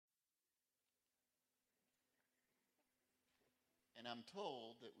And I'm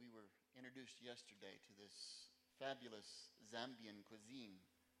told that we were introduced yesterday to this fabulous Zambian cuisine,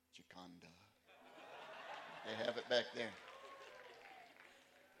 chikanda. They have it back there.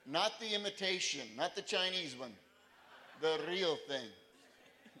 Not the imitation, not the Chinese one, the real thing.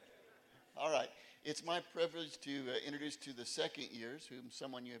 All right. It's my privilege to introduce to the second years, whom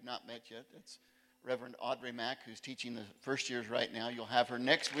someone you have not met yet. That's Reverend Audrey Mack, who's teaching the first years right now. You'll have her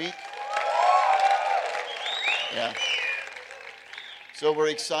next week. Yeah. So we're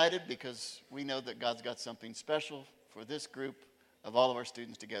excited because we know that God's got something special for this group of all of our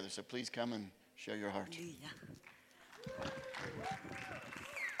students together. So please come and show your heart.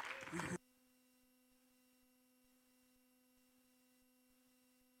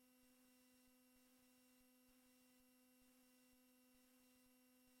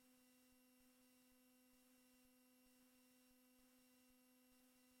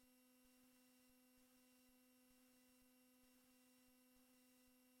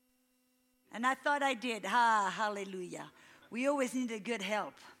 And I thought I did. Hallelujah. We always need a good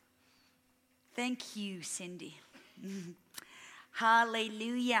help. Thank you, Cindy.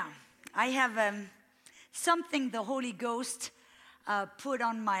 Hallelujah. I have something the Holy Ghost put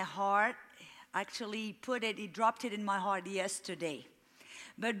on my heart. Actually, he dropped it in my heart yesterday.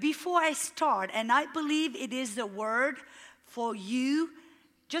 But before I start, and I believe it is the word for you,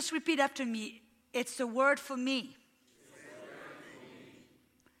 just repeat after me. It's the word for me.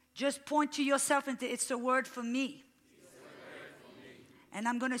 Just point to yourself and say, it's a word for me. And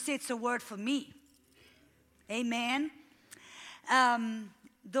I'm going to say, it's a word for me. Amen.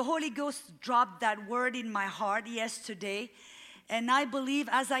 The Holy Ghost dropped that word in my heart yesterday. And I believe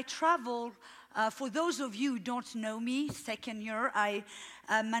as I travel, for those of you who don't know me, second year,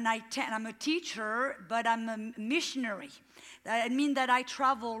 I'm a teacher, but I'm a missionary. I mean that I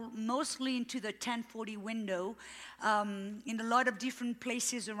travel mostly into the 1040 window in a lot of different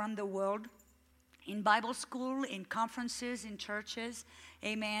places around the world, in Bible school, in conferences, in churches.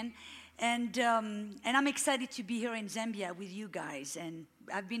 Amen. And I'm excited to be here in Zambia with you guys. And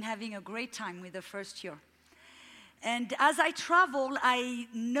I've been having a great time with the first year. And as I traveled, I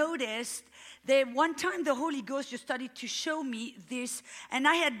noticed that one time the Holy Ghost just started to show me this, and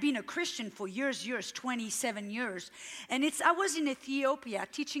I had been a Christian for years, 27 years. And I was in Ethiopia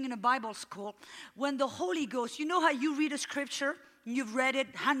teaching in a Bible school when the Holy Ghost, you know how you read a scripture, and you've read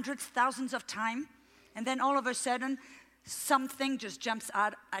it hundreds, thousands of times, and then all of a sudden, something just jumps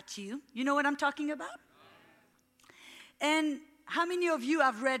out at you. You know what I'm talking about? And how many of you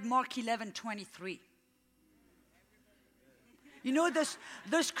have read Mark 11:23? You know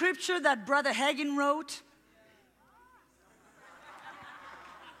the scripture that Brother Hagin wrote?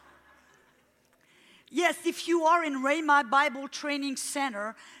 Yes, if you are in Rhema Bible Training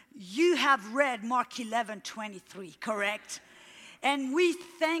Center, you have read Mark 11:23, correct? And we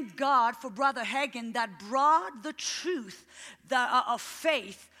thank God for Brother Hagin that brought the truth of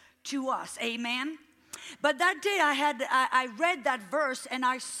faith to us. Amen? But that day I read that verse and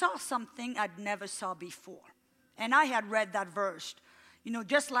I saw something I'd never saw before. And I had read that verse. You know,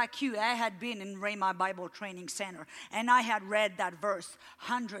 just like you, I had been in Rhema Bible Training Center. And I had read that verse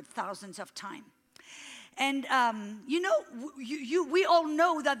hundreds, thousands of times. And, we all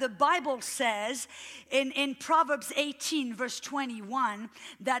know that the Bible says in Proverbs 18, verse 21,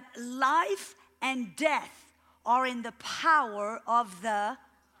 that life and death are in the power of the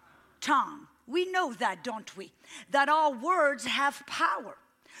tongue. We know that, don't we? That our words have power.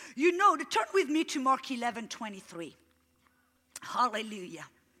 You know, turn with me to Mark 11:23. Hallelujah.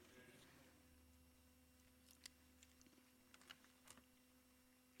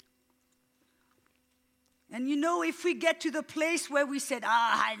 And you know, if we get to the place where we said,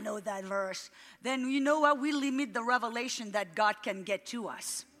 I know that verse, then you know what? We limit the revelation that God can get to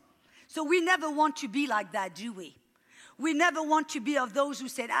us. So we never want to be like that, do we? We never want to be of those who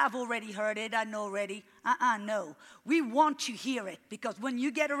said, I've already heard it, I know already. No. We want to hear it, because when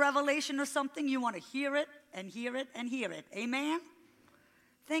you get a revelation or something, you want to hear it and hear it and hear it. Amen?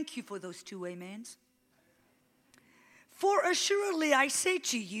 Thank you for those two amens. For assuredly I say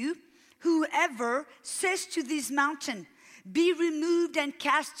to you, whoever says to this mountain, be removed and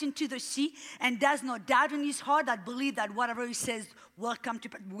cast into the sea, and does not doubt in his heart that believe that whatever he says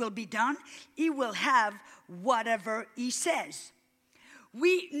will be done, he will have whatever he says.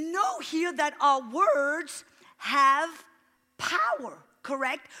 We know here that our words have power,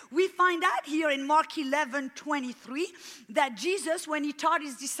 correct? We find out here in Mark 11:23 that Jesus, when he taught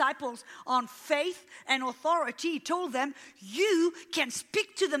his disciples on faith and authority, he told them, you can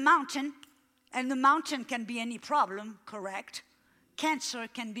speak to the mountain, and the mountain can be any problem, correct? cancer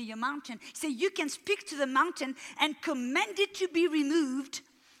can be your mountain. Say, you can speak to the mountain and command it to be removed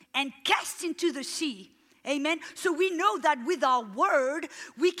and cast into the sea. Amen. So we know that with our word,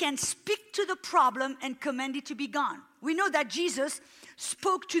 we can speak to the problem and command it to be gone. We know that Jesus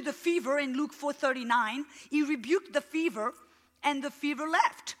spoke to the fever in Luke 4:39. He rebuked the fever and the fever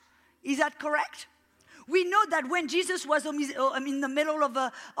left. Is that correct? We know that when Jesus was in the middle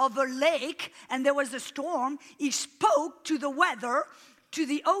of a lake and there was a storm, he spoke to the weather, to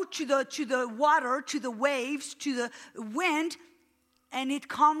the water, to the waves, to the wind, and it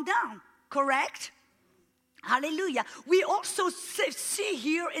calmed down. Correct? Hallelujah. We also see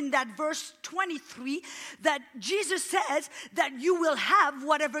here in that verse 23 that Jesus says that you will have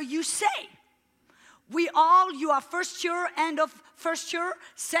whatever you say. You are first year, end of first year,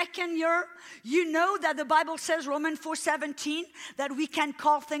 second year. You know that the Bible says, Romans 4:17, that we can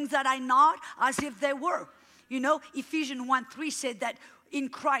call things that are not as if they were. You know, Ephesians 1:3 said that in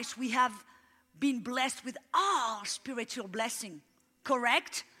Christ we have been blessed with all spiritual blessing.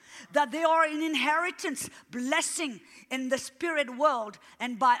 Correct? That they are an inheritance, blessing in the spirit world.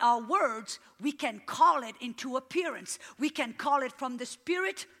 And by our words, we can call it into appearance. We can call it from the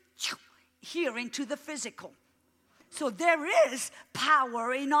spirit here into the physical. So there is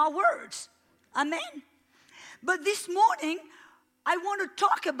power in our words. Amen. But this morning, I want to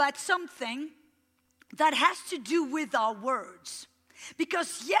talk about something that has to do with our words.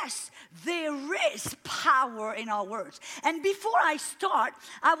 Because yes, there is power in our words. And before I start,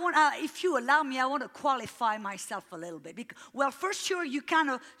 I want, if you allow me, I want to qualify myself a little bit. Because, well, first year you kind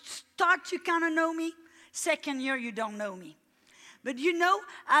of start to kind of know me. Second year you don't know me. But you know,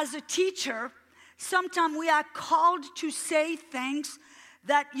 as a teacher, sometimes we are called to say things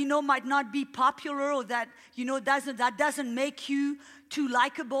that, you know, might not be popular or that, you know, that doesn't make you too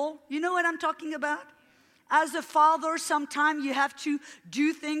likable. You know what I'm talking about? As a father, sometimes you have to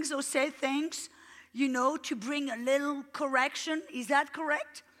do things or say things, you know, to bring a little correction. Is that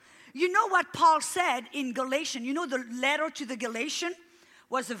correct? You know what Paul said in Galatians? You know, the letter to the Galatians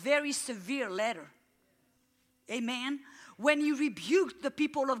was a very severe letter. Amen. When he rebuked the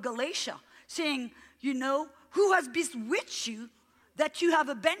people of Galatia, saying, you know, who has bewitched you that you have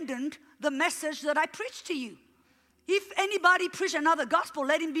abandoned the message that I preached to you? If anybody preach another gospel,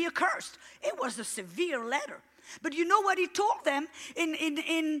 let him be accursed. It was a severe letter. But you know what he told them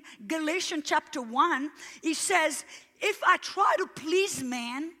in Galatians chapter 1? He says, if I try to please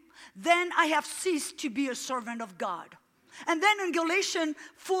man, then I have ceased to be a servant of God. And then in Galatians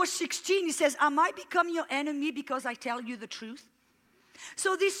 4:16, he says, I might become your enemy because I tell you the truth.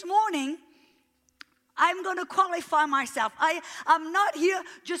 So this morning, I'm going to qualify myself. I'm not here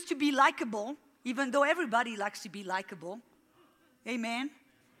just to be likable, even though everybody likes to be likable. Amen.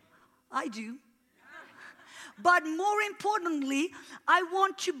 I do. But more importantly, I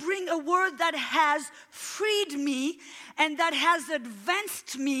want to bring a word that has freed me and that has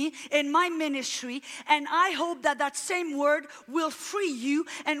advanced me in my ministry. And I hope that that same word will free you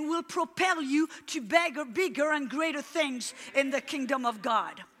and will propel you to bigger and greater things in the kingdom of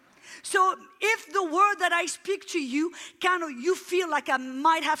God. So if the word that I speak to you, you feel like I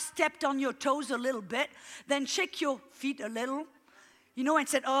might have stepped on your toes a little bit, then shake your feet a little, you know, and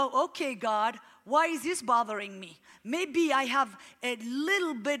said, oh, okay, God, why is this bothering me? Maybe I have a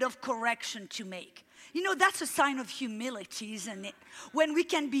little bit of correction to make. You know, that's a sign of humility, isn't it? When we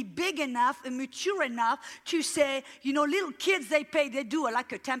can be big enough and mature enough to say, you know, little kids, they do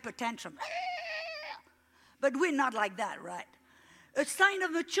like a temper tantrum. But we're not like that, right? A sign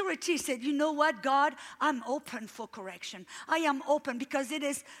of maturity said, you know what, God, I'm open for correction. I am open because it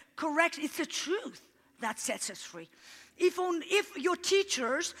is correct. It's the truth that sets us free. If your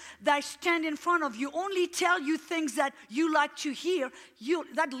teachers that stand in front of you only tell you things that you like to hear,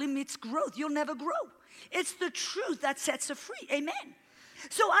 that limits growth. You'll never grow. It's the truth that sets us free. Amen.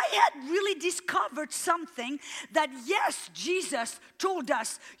 So I had really discovered something that, yes, Jesus told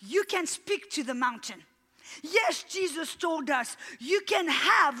us, you can speak to the mountain. Yes, Jesus told us, you can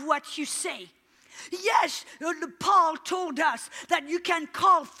have what you say. Yes, Paul told us that you can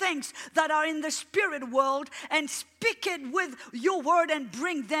call things that are in the spirit world and speak it with your word and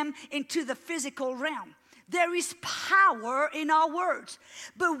bring them into the physical realm. There is power in our words.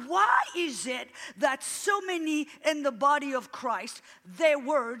 But why is it that so many in the body of Christ, their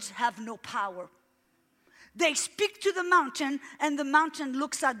words have no power? They speak to the mountain, and the mountain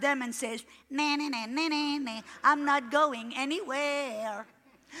looks at them and says, nah, nah, nah, nah, nah, nah, I'm not going anywhere.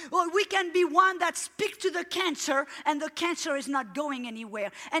 Or we can be one that speaks to the cancer and the cancer is not going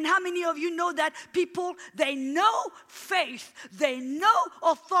anywhere. And how many of you know that people, they know faith, they know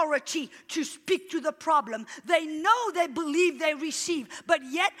authority to speak to the problem. They know, they believe, they receive. But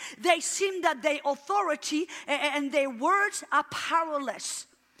yet they seem that their authority and their words are powerless.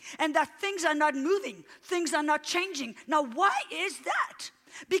 And that things are not moving, things are not changing. Now, why is that?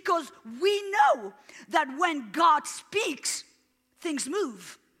 Because we know that when God speaks, things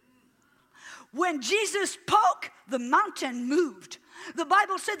move. When Jesus spoke, the mountain moved. The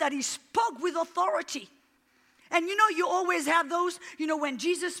Bible said that he spoke with authority. And you know, you always have those, when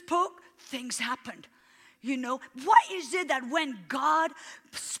Jesus spoke, things happened. Why is it that when God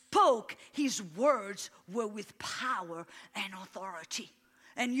spoke, his words were with power and authority?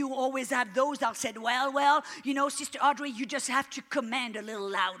 And you always have those that said, well, Sister Audrey, you just have to command a little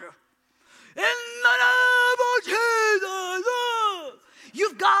louder. In the name of Jesus,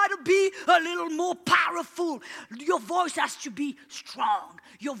 you've got to be a little more powerful. Your voice has to be strong.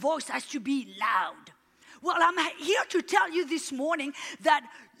 Your voice has to be loud. Well, I'm here to tell you this morning that,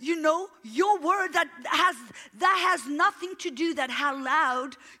 your word that has nothing to do with how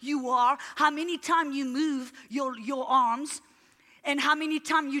loud you are, how many times you move your arms, and how many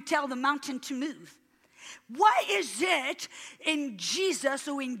times you tell the mountain to move. Why is it in Jesus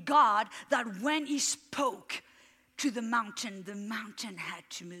or in God that when he spoke to the mountain had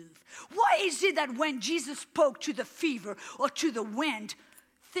to move? Why is it that when Jesus spoke to the fever or to the wind,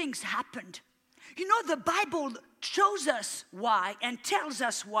 things happened? The Bible shows us why and tells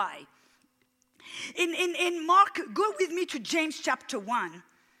us why. In Mark, go with me to James chapter 1.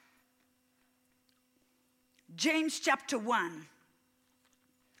 James chapter 1.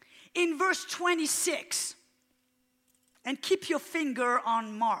 In verse 26, and keep your finger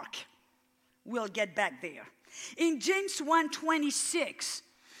on Mark. We'll get back there. In James 1:26,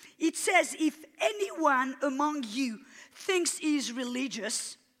 it says, if anyone among you thinks he is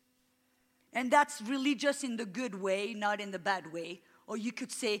religious, and that's religious in the good way, not in the bad way, or you could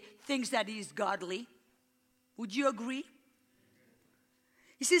say thinks that he is godly. Would you agree?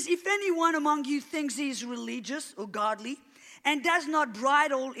 He says, if anyone among you thinks he is religious or godly, and does not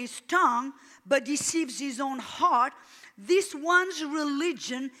bridle his tongue, but deceives his own heart, this one's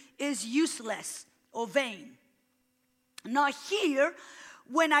religion is useless or vain. Now here,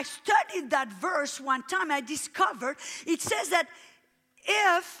 when I studied that verse one time, I discovered it says that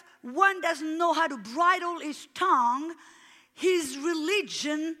if one doesn't know how to bridle his tongue, his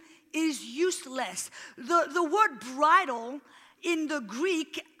religion is useless. The word bridle in the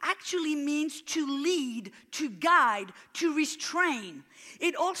Greek actually means to lead, to guide, to restrain.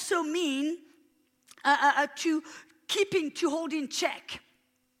 It also means to keeping, to hold in check.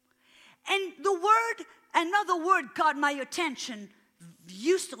 And another word caught my attention,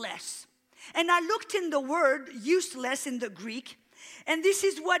 useless. And I looked in the word useless in the Greek, and this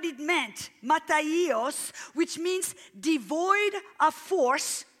is what it meant, mataios, which means devoid of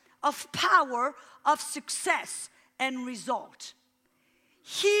force, of power, of success and result.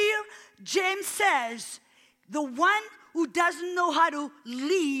 Here, James says, the one who doesn't know how to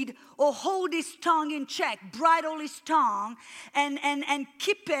lead or hold his tongue in check, bridle his tongue, and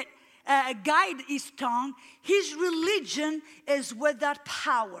keep it, guide his tongue, his religion is without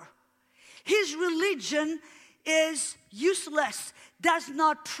power. His religion is useless, does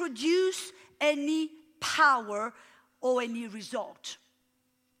not produce any power or any result.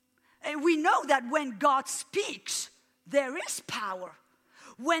 And we know that when God speaks, there is power.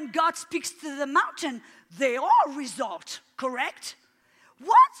 When God speaks to the mountain, there are results, correct?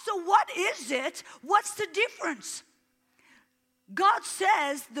 So what is it? What's the difference? God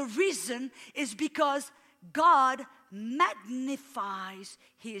says the reason is because God magnifies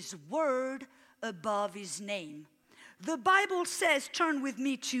his word above his name. The Bible says, turn with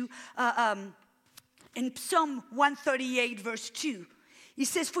me to in Psalm 138 verse 2. He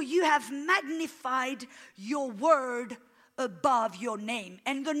says, for you have magnified your word above your name.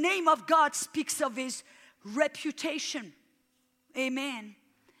 And the name of God speaks of his reputation. Amen.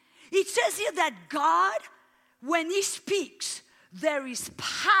 It says here that God, when he speaks, there is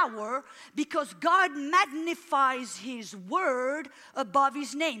power because God magnifies his word above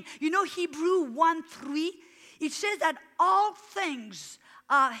his name. Hebrew 1:3, it says that all things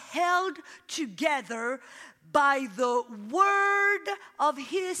are held together by the word of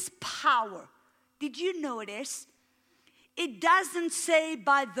his power. Did you notice? It doesn't say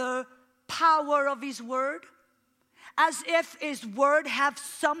by the power of his word, as if his word have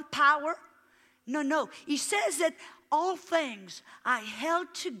some power. No. He says that all things are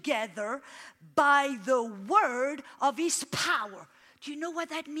held together by the word of his power. Do you know what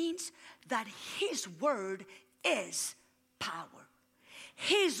that means? That His word is power.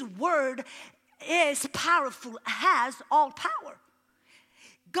 His word is powerful, has all power.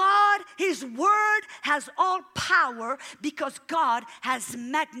 God, His word has all power because God has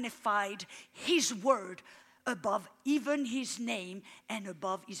magnified His word above even His name and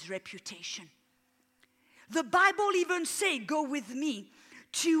above His reputation. The Bible even say, go with me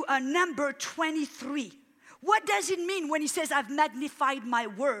to number 23. What does it mean when He says, I've magnified my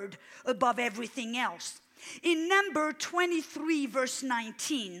word above everything else? In number 23, verse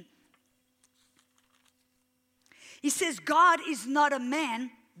 19, He says, God is not a man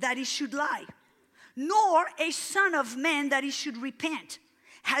that He should lie, nor a son of man that He should repent.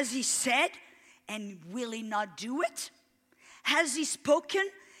 Has He said, and will He not do it? Has He spoken,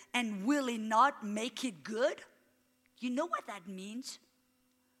 and will He not make it good? You know what that means?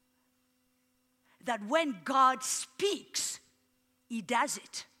 That when God speaks, He does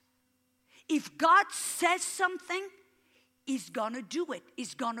it. If God says something, He's going to do it.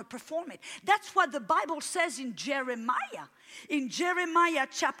 He's going to perform it. That's what the Bible says in Jeremiah. In Jeremiah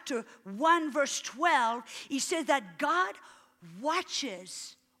chapter 1 verse 12, He says that God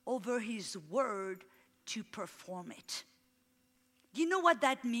watches over His word to perform it. You know what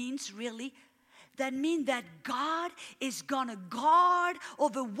that means, really? That means that God is going to guard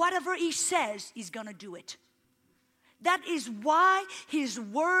over whatever He says, He's going to do it. That is why His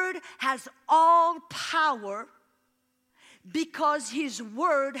word has all power, because His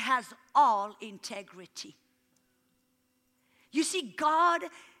word has all integrity. You see, God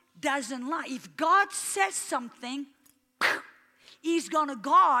doesn't lie. If God says something, He's going to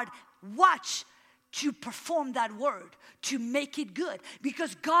guard, watch to perform that word, to make it good.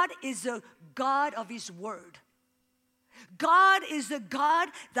 Because God is a God of His word. God is a God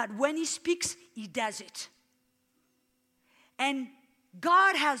that when He speaks, He does it. And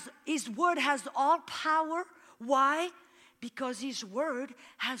God has, His word has all power. Why? Because His word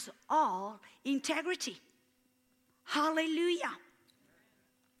has all integrity. Hallelujah.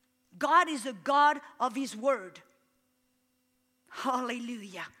 God is a God of His word.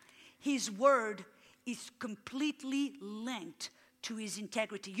 Hallelujah. His word is completely linked to His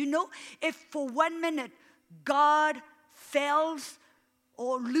integrity. You know, if for 1 minute God fails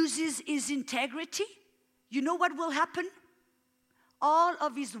or loses His integrity, you know what will happen? All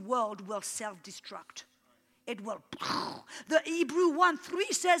of His world will self-destruct. It will. The Hebrew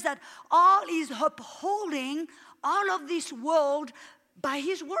 1:3 says that all is upholding all of this world by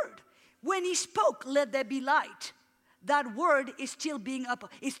His word. When He spoke, let there be light. That word is still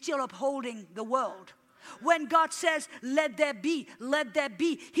is still upholding the world. When God says, let there be,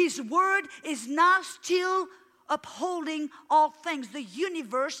 His word is now still upholding all things. The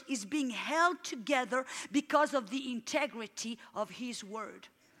universe is being held together because of the integrity of His word.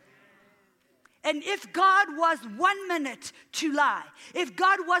 And if God was 1 minute to lie, if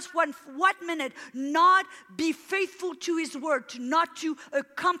God was 1 minute not be faithful to His word, not to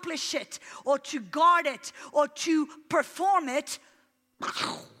accomplish it, or to guard it, or to perform it,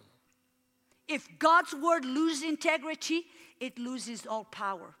 if God's word loses integrity, it loses all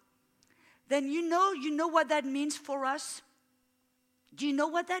power. Then you know what that means for us? Do you know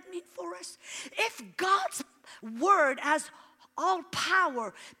what that means for us? If God's word has all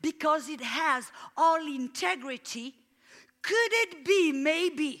power because it has all integrity, could it be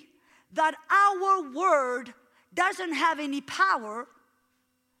maybe that our word doesn't have any power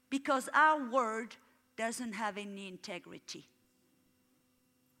because our word doesn't have any integrity?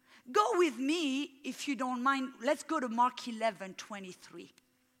 Go with me, if you don't mind. Let's go to Mark 11:23.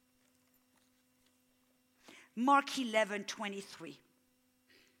 Mark 11:23.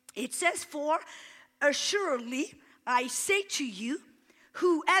 It says, for assuredly I say to you,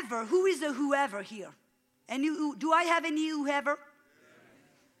 whoever, who is the whoever here? And do I have any whoever?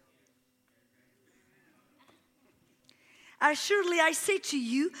 Surely I say to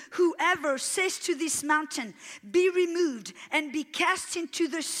you, whoever says to this mountain, be removed and be cast into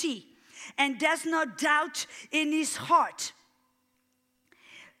the sea, and does not doubt in his heart,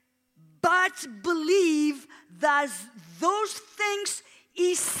 but believe that those things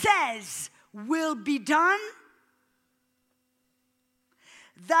he says will be done,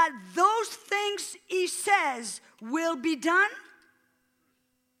 that those things he says will be done,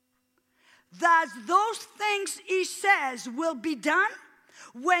 that those things he says will be done.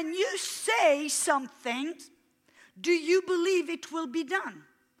 When you say something, do you believe it will be done?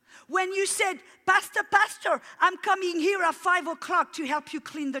 When you said, Pastor, I'm coming here at 5 o'clock to help you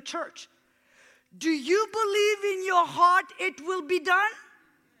clean the church, do you believe in your heart it will be done?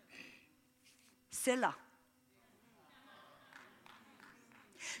 Selah.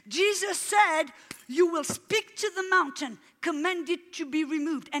 Jesus said, you will speak to the mountain, command it to be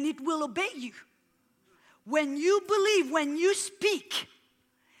removed, and it will obey you. When you believe, when you speak,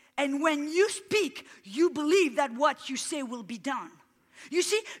 and when you speak, you believe that what you say will be done. You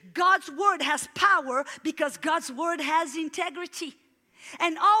see, God's word has power because God's word has integrity.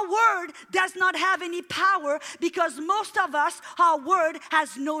 And our word does not have any power because most of us, our word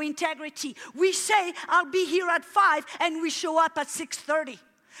has no integrity. We say, I'll be here at 5, and we show up at 6:30.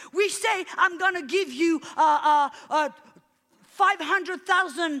 We say, I'm going to give you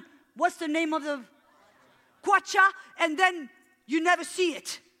 500,000, what's the name of the kwacha, and then you never see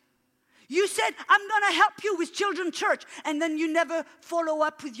it. You said, I'm going to help you with children's church, and then you never follow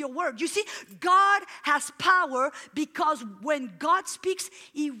up with your word. You see, God has power because when God speaks,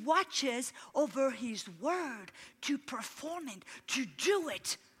 he watches over his word to perform it, to do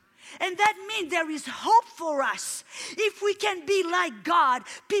it. And that means there is hope for us. If we can be like God,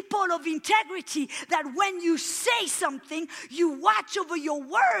 people of integrity, that when you say something, you watch over your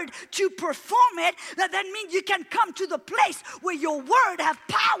word to perform it, that means you can come to the place where your word have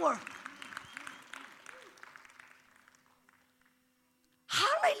power.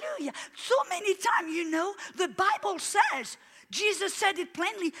 Hallelujah. So many times, the Bible says, Jesus said it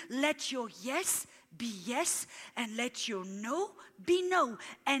plainly, let your yes be yes, and let your no be no.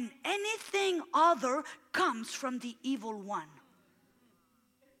 And anything other comes from the evil one.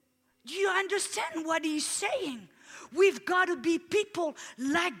 Do you understand what he's saying? We've got to be people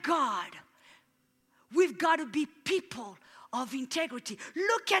like God. We've got to be people of integrity.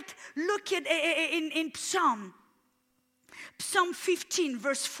 Look at in Psalm 15,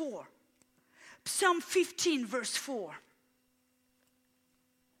 verse 4. Psalm 15, verse 4.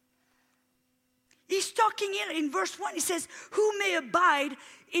 He's talking here in verse 1. He says, who may abide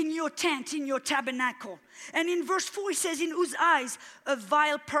in your tent, in your tabernacle? And in verse 4, he says, in whose eyes a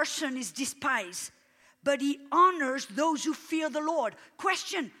vile person is despised, but he honors those who fear the Lord.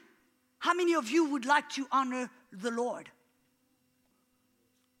 Question, how many of you would like to honor the Lord?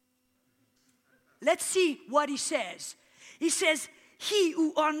 Let's see what he says. He says, he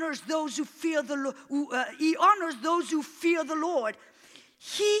who honors those who fear the Lord, he honors those who fear the Lord.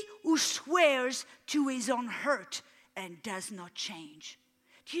 He who swears to his own hurt and does not change.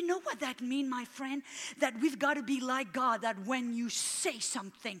 Do you know what that means, my friend? That we've got to be like God, that when you say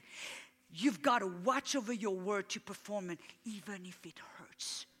something, you've got to watch over your word to perform it, even if it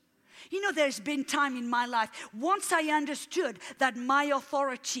hurts. There's been time in my life, once I understood that my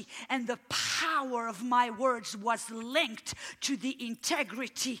authority and the power of my words was linked to the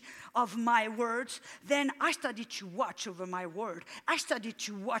integrity of my words, then I started to watch over my word. I started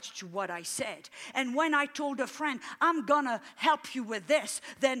to watch to what I said. And when I told a friend, I'm going to help you with this,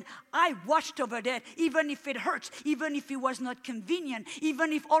 then I watched over that, even if it hurts, even if it was not convenient,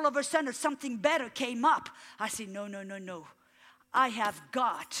 even if all of a sudden something better came up. I said, no. I have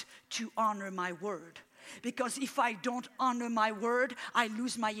got to honor my word. Because if I don't honor my word, I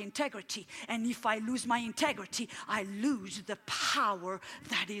lose my integrity. And if I lose my integrity, I lose the power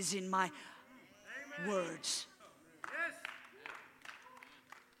that is in my words.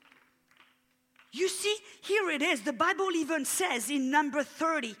 You see, here it is. The Bible even says in number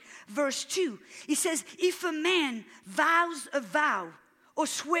 30, verse 2, it says, if a man vows a vow, or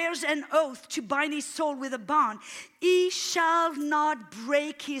swears an oath to bind his soul with a bond, he shall not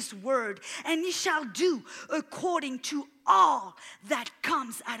break his word, and he shall do according to all that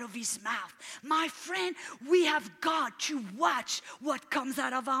comes out of his mouth. My friend, we have got to watch what comes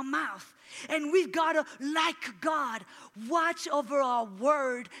out of our mouth. And we've got to, like God, watch over our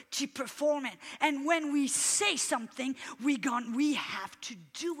word to perform it. And when we say something, we have to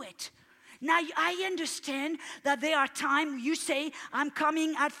do it. Now, I understand that there are times you say, I'm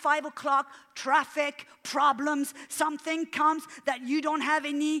coming at 5 o'clock, traffic, problems, something comes that you don't have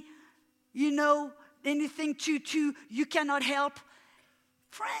any, anything to, you cannot help.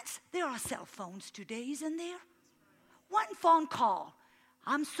 Friends, there are cell phones today, isn't there? One phone call.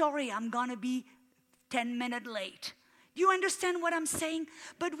 I'm sorry, I'm going to be 10 minutes late. You understand what I'm saying?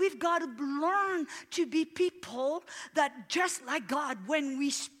 But we've got to learn to be people that just like God, when we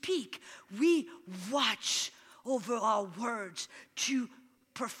speak, we watch over our words to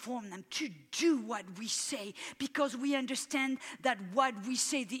perform them, to do what we say, because we understand that what we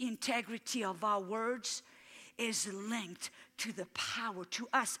say, the integrity of our words, is linked to the power, to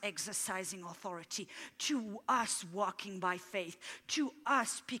us exercising authority, to us walking by faith, to us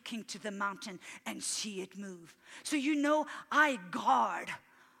speaking to the mountain and see it move. So I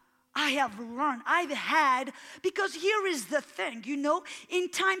have learned, I've had, because here is the thing, in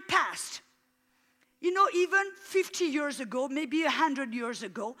time past, You know, even 50 years ago, maybe 100 years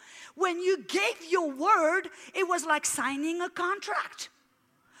ago, when you gave your word, it was like signing a contract.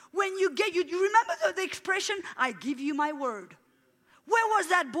 When you remember the expression, I give you my word. Where was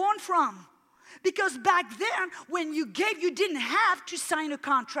that born from? Because back then, when you gave, you didn't have to sign a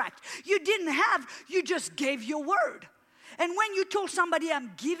contract. You just gave your word. And when you told somebody,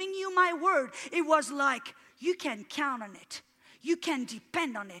 I'm giving you my word, it was like, you can count on it. You can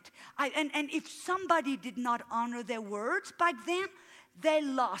depend on it. And if somebody did not honor their words back then, they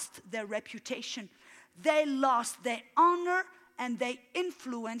lost their reputation. They lost their honor and their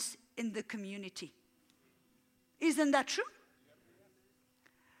influence in the community. Isn't that true?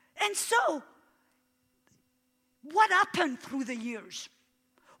 And so, what happened through the years?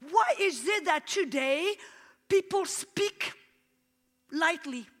 Why is it that today people speak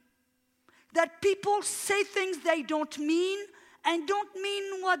lightly? That people say things they don't mean and don't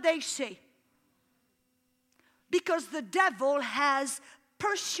mean what they say? Because the devil has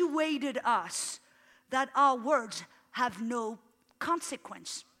persuaded us that our words have no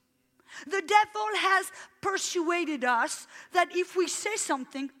consequence. The devil has persuaded us that if we say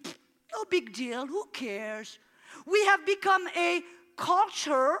something, no big deal, who cares? We have become a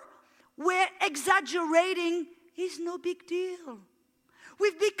culture where exaggerating is no big deal.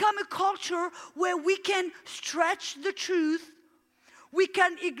 We've become a culture where we can stretch the truth. We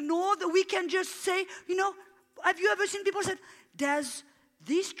can ignore we can just say, you know, have you ever seen people say, does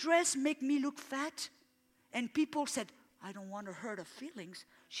this dress make me look fat? And people said, I don't want to hurt her feelings.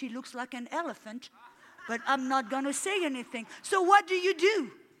 She looks like an elephant, but I'm not going to say anything. So what do?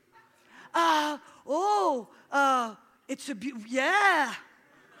 Yeah.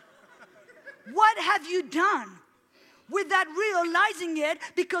 What have you done? Without realizing it,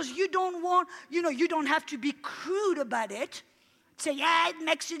 because you don't want, you don't have to be crude about it. Say, yeah, it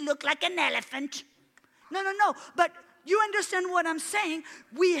makes you look like an elephant. No. But you understand what I'm saying?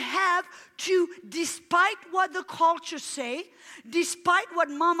 We have to, despite what the culture say, despite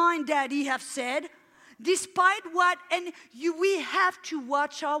what mama and daddy have said, we have to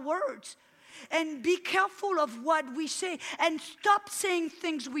watch our words and be careful of what we say and stop saying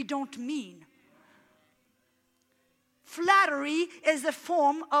things we don't mean. Flattery is a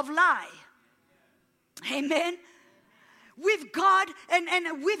form of lie. Amen. We've got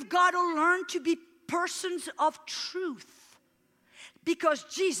to learn to be persons of truth, because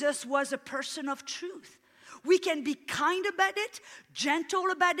Jesus was a person of truth. We can be kind about it, gentle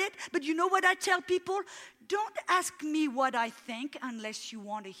about it, but you know what I tell people? Don't ask me what I think unless you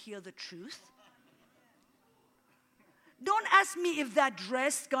want to hear the truth. Don't ask me if that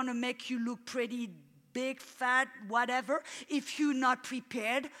dress is going to make you look pretty, big, fat, whatever, if you're not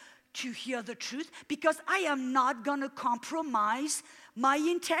prepared to hear the truth, because I am not going to compromise my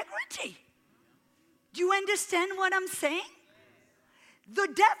integrity. Do you understand what I'm saying? The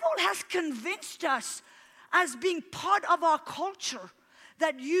devil has convinced us as being part of our culture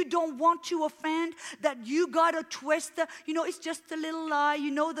that you don't want to offend, that you got to twist. It's just a little lie.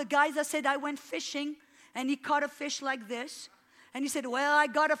 The guys that said, I went fishing, and he caught a fish like this. And he said, well, I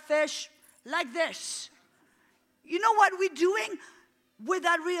got a fish like this. You know what we're doing?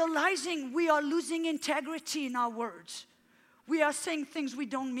 Without realizing, we are losing integrity in our words. We are saying things we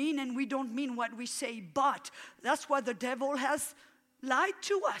don't mean, and we don't mean what we say. But that's why the devil has lied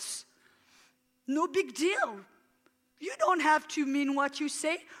to us. No big deal. You don't have to mean what you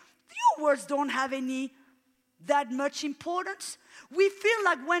say. Your words don't have that much importance. We feel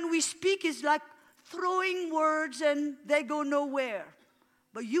like when we speak, it's like throwing words and they go nowhere.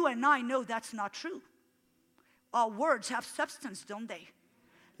 But you and I know that's not true. Our words have substance, don't they?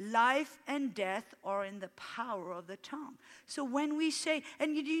 Life and death are in the power of the tongue. So when we say,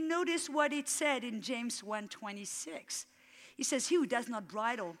 and you notice what it said in James 1:26. He says, he who does not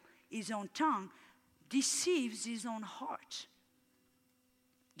bridle his own tongue deceives his own heart.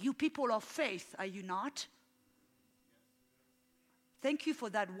 You people of faith, are you not? Thank you for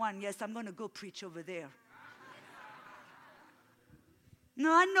that one. Yes, I'm going to go preach over there.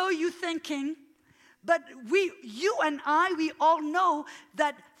 No, I know you're thinking, but you and I, we all know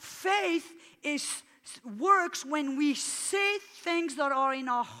that faith works when we say things that are in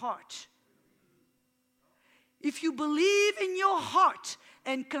our heart. If you believe in your heart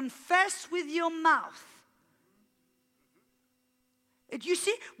and confess with your mouth, you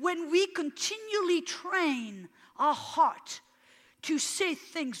see, when we continually train our heart to say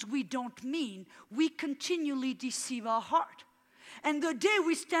things we don't mean, we continually deceive our heart. And the day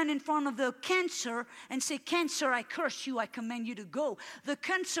we stand in front of the cancer and say, cancer, I curse you, I command you to go, the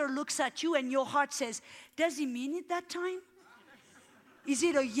cancer looks at you and your heart says, does he mean it that time? Is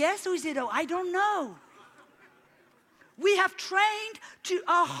it a yes or is it a I don't know? We have trained to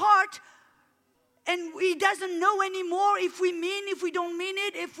our heart, and it doesn't know anymore if we mean, if we don't mean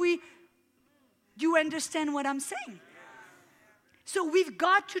it, Do you understand what I'm saying? So we've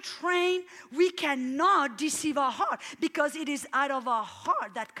got to train. We cannot deceive our heart, because it is out of our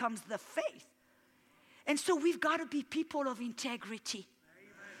heart that comes the faith. And so we've got to be people of integrity.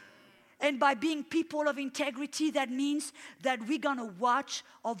 And by being people of integrity, that means that we're going to watch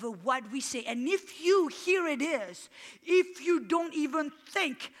over what we say. And if you, here it is, if you don't even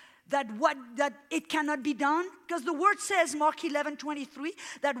think that it cannot be done, because the word says, Mark 11:23,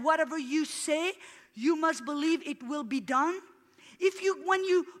 that whatever you say, you must believe it will be done. When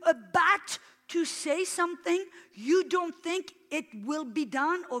you about to say something, you don't think it will be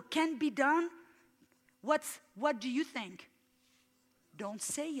done or can be done, what do you think? Don't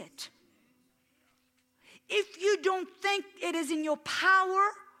say it. If you don't think it is in your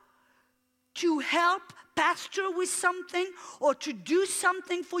power to help pastor with something or to do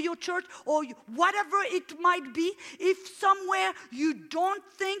something for your church or whatever it might be, if somewhere you don't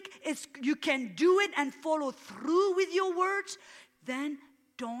think you can do it and follow through with your words, then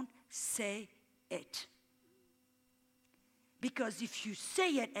don't say it. Because if you say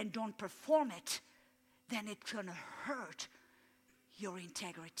it and don't perform it, then it's going to hurt your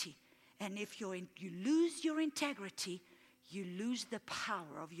integrity. And if you lose your integrity, you lose the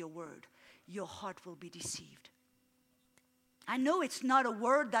power of your word. Your heart will be deceived. I know it's not a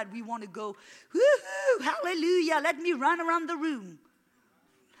word that we want to go, woohoo, hallelujah, let me run around the room.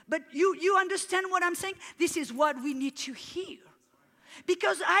 But you understand what I'm saying? This is what we need to hear.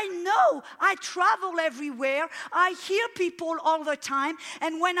 Because I know I travel everywhere. I hear people all the time.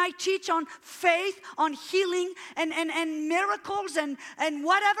 And when I teach on faith, on healing and miracles and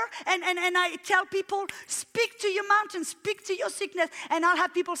whatever, and I tell people, speak to your mountain, speak to your sickness. And I'll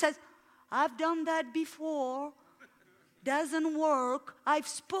have people say, I've done that before. Doesn't work. I've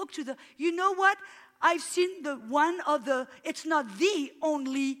spoke to you know what? I've seen it's not the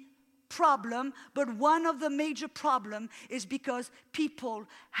only problem, but one of the major problem is because people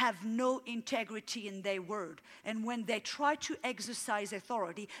have no integrity in their word. And when they try to exercise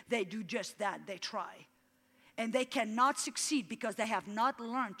authority, they do just that. They try. And they cannot succeed because they have not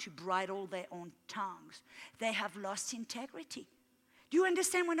learned to bridle their own tongues. They have lost integrity. Do you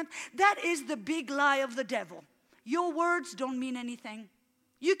understand that is the big lie of the devil. Your words don't mean anything.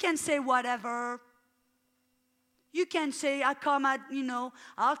 You can say whatever. You can say, I'll come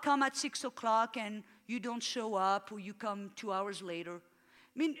at 6 o'clock and you don't show up, or you come 2 hours later.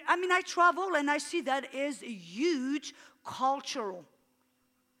 I mean, I travel and I see that is a huge cultural.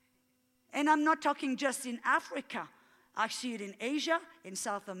 And I'm not talking just in Africa. I see it in Asia, in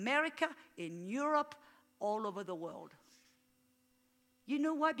South America, in Europe, all over the world. You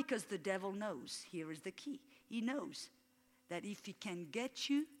know why? Because the devil knows. Here is the key. He knows that if he can get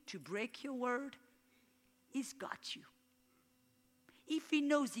you to break your word, he's got you. If he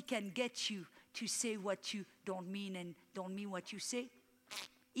knows he can get you to say what you don't mean and don't mean what you say,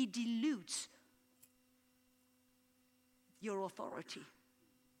 he dilutes your authority.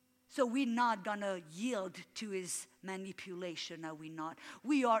 So we're not going to yield to his manipulation, are we not?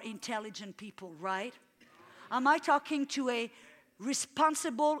 We are intelligent people, right? Am I talking to a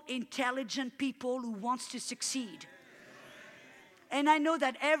responsible, intelligent people who wants to succeed? And I know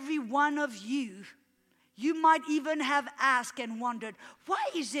that every one of you might even have asked and wondered, why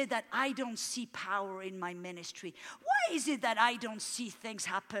is it that I don't see power in my ministry? Why is it that I don't see things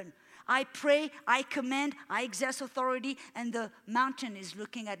happen? I pray, I command, I exercise authority, and the mountain is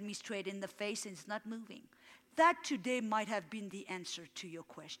looking at me straight in the face and it's not moving. That today might have been the answer to your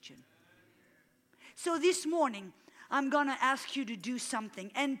question. So this morning, I'm going to ask you to do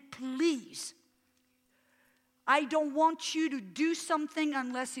something. And please, I don't want you to do something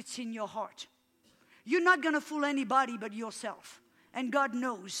unless it's in your heart. You're not going to fool anybody but yourself. And God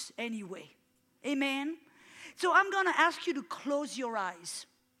knows anyway. Amen? So I'm going to ask you to close your eyes.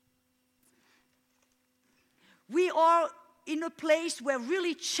 We are in a place where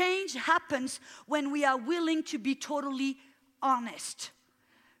really change happens when we are willing to be totally honest.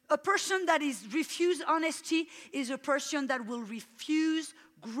 A person that is refuse honesty is a person that will refuse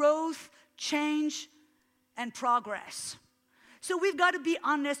growth, change, and progress. So we've got to be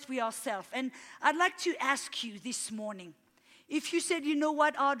honest with ourselves. And I'd like to ask you this morning, if you said, you know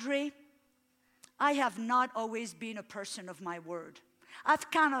what, Audrey, I have not always been a person of my word.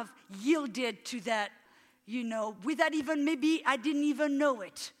 I've kind of yielded to that, without even, maybe I didn't even know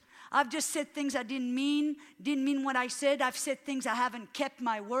it. I've just said things I didn't mean what I said. I've said things I haven't kept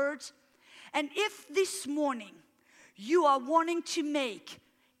my words. And if this morning you are wanting to make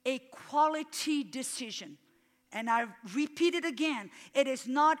a quality decision. And I repeat it again, it is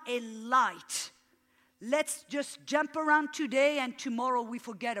not a light. Let's just jump around today and tomorrow we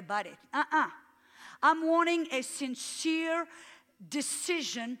forget about it. I'm wanting a sincere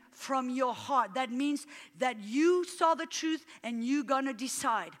decision from your heart. That means that you saw the truth and you're going to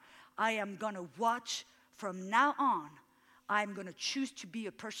decide, I am going to watch from now on. I'm going to choose to be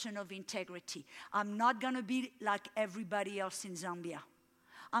a person of integrity. I'm not going to be like everybody else in Zambia.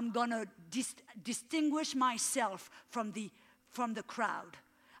 I'm going to distinguish myself from the crowd.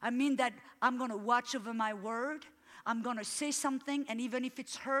 I mean that I'm going to watch over my word. I'm going to say something, and even if it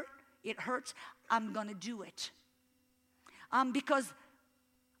hurts, I'm going to do it. Because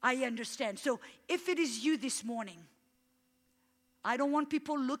I understand. So if it is you this morning, I don't want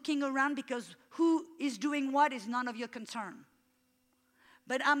people looking around, because who is doing what is none of your concern.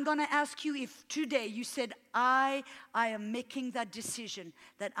 But I'm going to ask you, if today you said, I am making that decision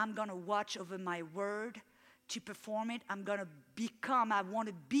that I'm going to watch over my word to perform it. I want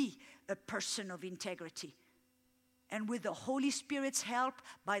to be a person of integrity. And with the Holy Spirit's help,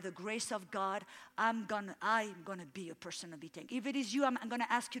 by the grace of God, I'm gonna be a person of integrity. If it is you, I'm going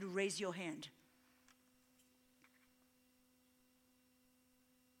to ask you to raise your hand.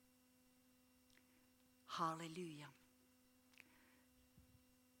 Hallelujah.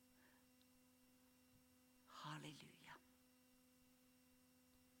 Hallelujah.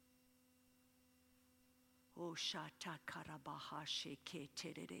 Oh, shata karabaha sheke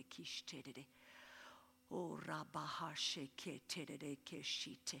terere kish terere. Oh, rabaha sheke terere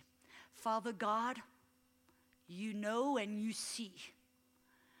keshite. Father God, you know and you see.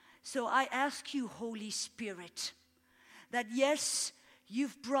 So I ask you, Holy Spirit, that yes,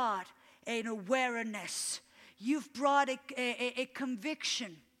 you've brought an awareness. You've brought a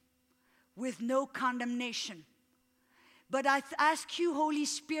conviction with no condemnation. But I ask you, Holy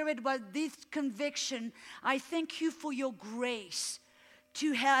Spirit, about this conviction, I thank you for your grace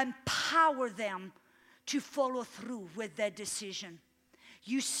to empower them to follow through with their decision.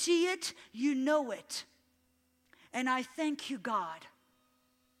 You see it, you know it. And I thank you, God,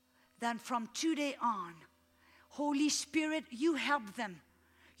 that from today on, Holy Spirit, you help them.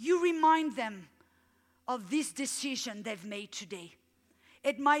 You remind them of this decision they've made today.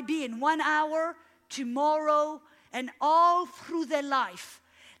 It might be in 1 hour, tomorrow, and all through their life,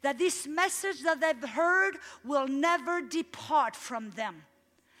 that this message that they've heard will never depart from them.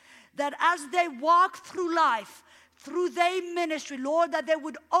 That as they walk through life, through their ministry, Lord, that they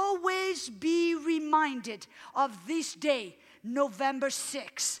would always be reminded of this day, November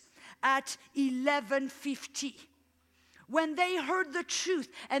 6th, at 11:50. When they heard the truth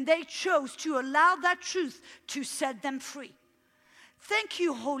and they chose to allow that truth to set them free. Thank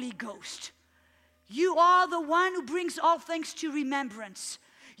you, Holy Ghost. You are the one who brings all things to remembrance.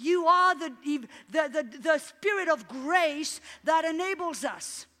 You are the Spirit of grace that enables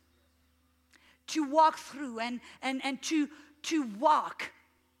us to walk through and to walk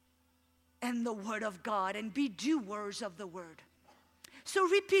in the Word of God and be doers of the Word. So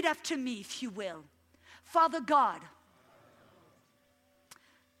repeat after me, if you will. Father God,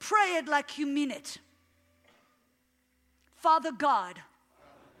 pray it like you mean it. Father God,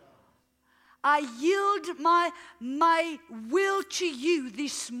 I yield my will to you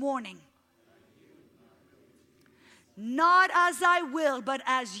this morning. Not as I will, but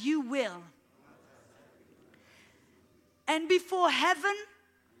as you will. And before heaven,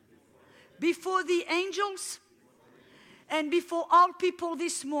 before the angels, and before all people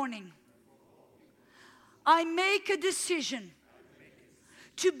this morning, I make a decision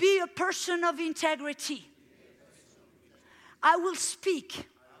to be a person of integrity. I will speak,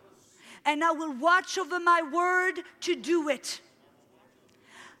 and I will watch over my word to do it.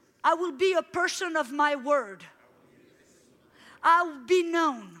 I will be a person of my word. I will be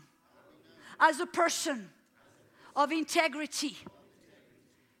known as a person of integrity,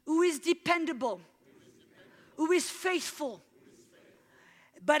 who is dependable, who is faithful.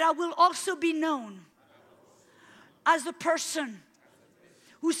 But I will also be known as a person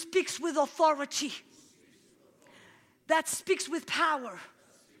who speaks with authority, that speaks with power.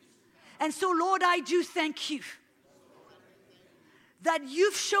 And so, Lord, I do thank you that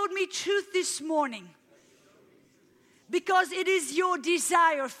you've showed me truth this morning, because it is your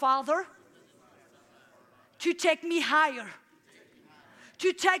desire, Father, to take me higher,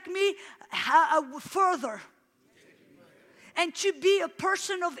 to take me further, and to be a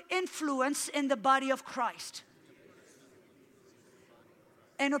person of influence in the body of Christ,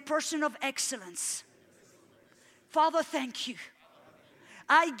 and a person of excellence. Father, thank you.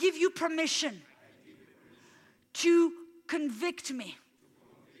 I give you permission to convict me,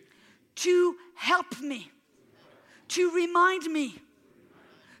 to help me, to remind me,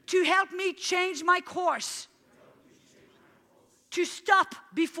 to help me change my course, to stop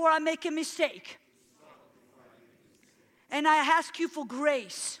before I make a mistake. And I ask you for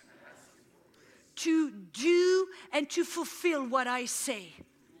grace to do and to fulfill what I say.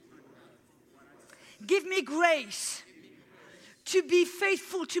 Give me grace to be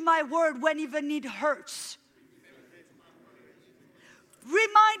faithful to my word when even it hurts.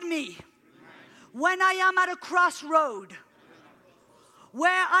 Remind me when I am at a crossroad,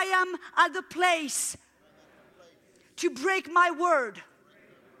 where I am at the place to break my word,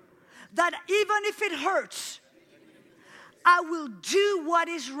 that even if it hurts, I will do what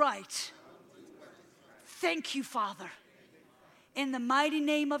is right. Thank you, Father. In the mighty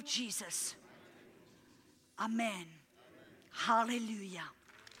name of Jesus. Amen. Hallelujah.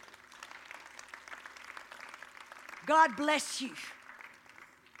 God bless you.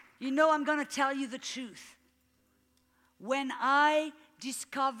 You know, I'm going to tell you the truth. When I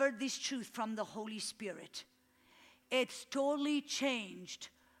discovered this truth from the Holy Spirit, it's totally changed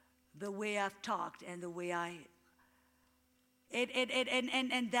the way I've talked and the way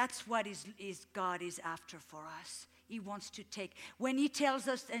and that's what is God is after for us. He wants to take, when He tells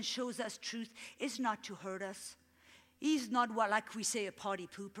us and shows us truth, it's not to hurt us. He's not what, like we say, a party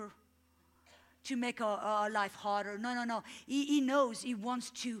pooper, to make our life harder. No. He knows He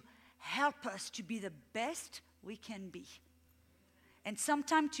wants to help us to be the best we can be. And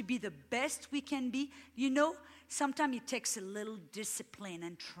sometimes to be the best we can be, you know, sometimes it takes a little discipline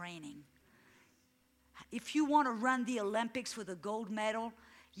and training. If you want to run the Olympics with a gold medal,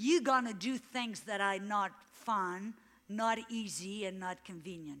 you're going to do things that are not fun, not easy, and not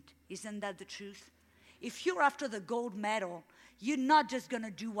convenient. Isn't that the truth? If you're after the gold medal, you're not just going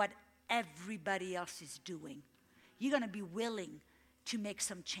to do what everybody else is doing. You're going to be willing to make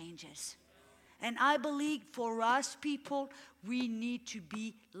some changes. And I believe for us people, we need to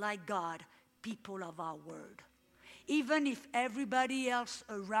be like God, people of our word. Even if everybody else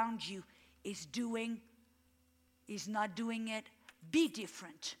around you is not doing it, be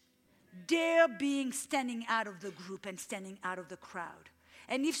different. Dare being standing out of the group and standing out of the crowd.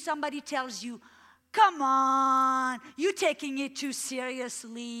 And if somebody tells you, come on, you're taking it too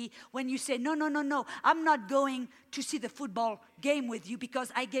seriously, when you say, no, I'm not going to see the football game with you because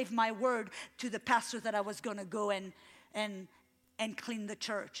I gave my word to the pastor that I was going to go and clean the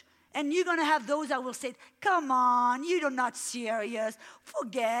church. And you're going to have those that will say, come on, you're not serious,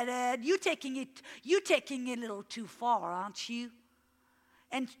 forget it, you're taking it a little too far, aren't you?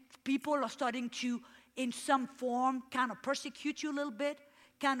 And people are starting to, in some form, kind of persecute you a little bit,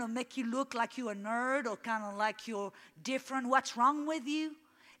 kind of make you look like you're a nerd or kind of like you're different. What's wrong with you?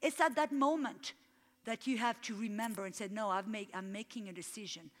 It's at that moment that you have to remember and say, no, I'm making a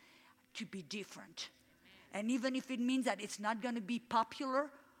decision to be different. And even if it means that it's not going to be popular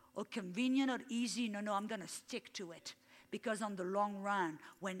or convenient or easy, no, I'm going to stick to it. Because on the long run,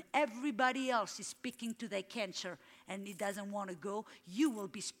 when everybody else is speaking to their cancer and it doesn't want to go, you will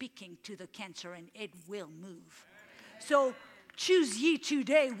be speaking to the cancer and it will move. So choose ye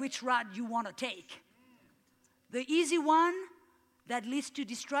today which route you want to take. The easy one that leads to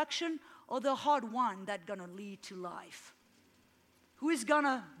destruction or the hard one that's going to lead to life. Who is going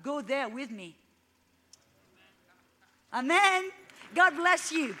to go there with me? Amen. God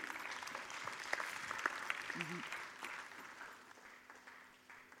bless you. Mm-hmm.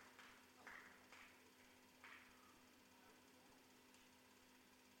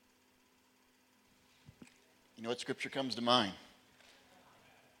 You know what scripture comes to mind?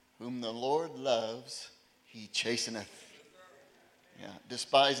 Whom the Lord loves, He chasteneth. Yeah,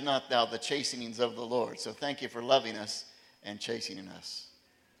 despise not thou the chastenings of the Lord. So thank you for loving us and chastening us.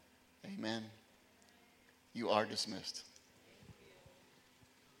 Amen. You are dismissed.